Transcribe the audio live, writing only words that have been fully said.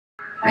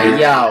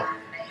Hey yo,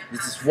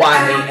 this is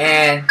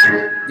YAN,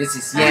 this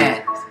is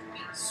Yan,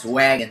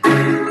 swaggin',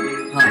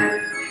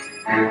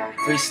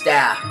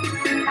 freestyle,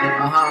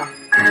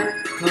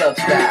 club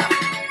style,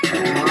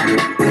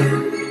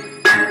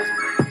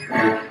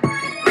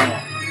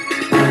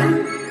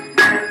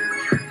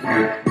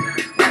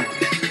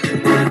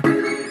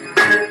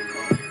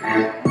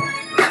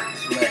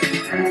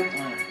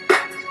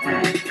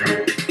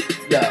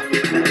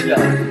 yo,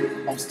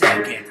 I'm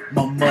stacking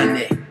my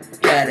money.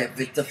 Got it,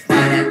 it's a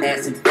fine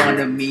ass in front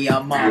of me,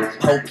 I'm on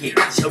poking.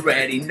 She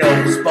already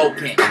know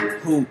spoken.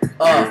 Who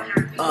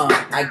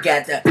I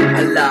got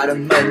a lot of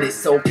money,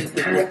 soaking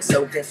with that,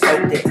 so that,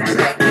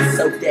 track it,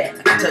 so that,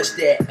 I can touch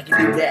that, I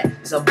can do that,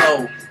 it's a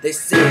bold. They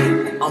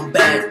say I'm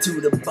bad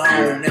to the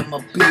bone, I'ma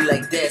be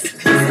like this,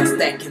 cause I'm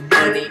stacking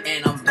money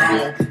and I'm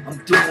gone. I'm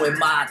doing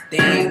my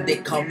thing, they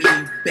call me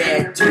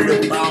bad to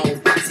the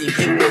bone. See,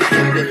 hip it,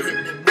 hit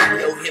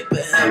your hip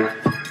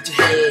it. Get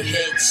your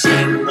head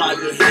shake while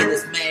you hear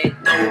this, man,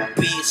 don't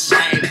be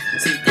ashamed.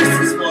 See, this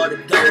is what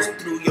it goes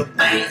through your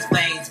veins.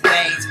 When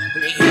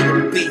you hear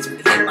the beats, when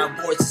you hear my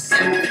voice,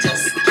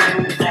 just keep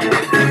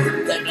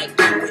going. Then I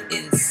do it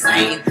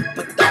insane,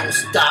 but don't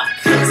stop,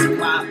 cause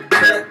my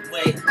blood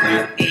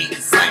ain't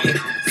insane.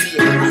 See,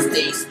 I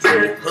stay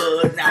straight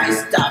hood, I ain't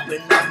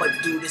stopping. I'ma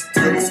do this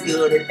till it's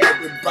good, and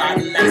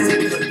everybody likes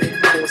it good. They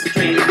know it's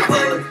straight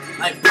hood,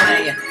 I ain't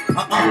playing,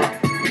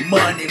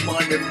 money,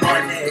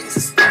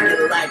 just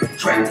feel like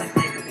attracting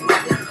it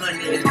with the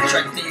honey,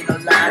 attracting a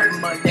lot of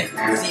money.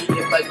 See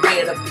if I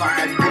get a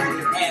fine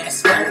booty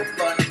ass right in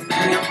front of me,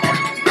 I'm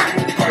gonna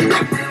poke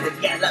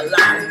it. They got a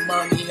lot of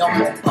money, I'm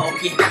gonna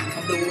poke it.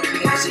 I'm doing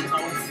this shit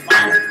on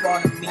fire in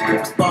front of me, I'm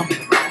gonna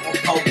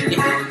poke it.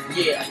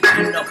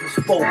 Yeah, enough is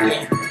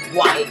spoken.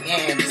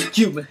 YAN is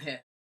Cuban.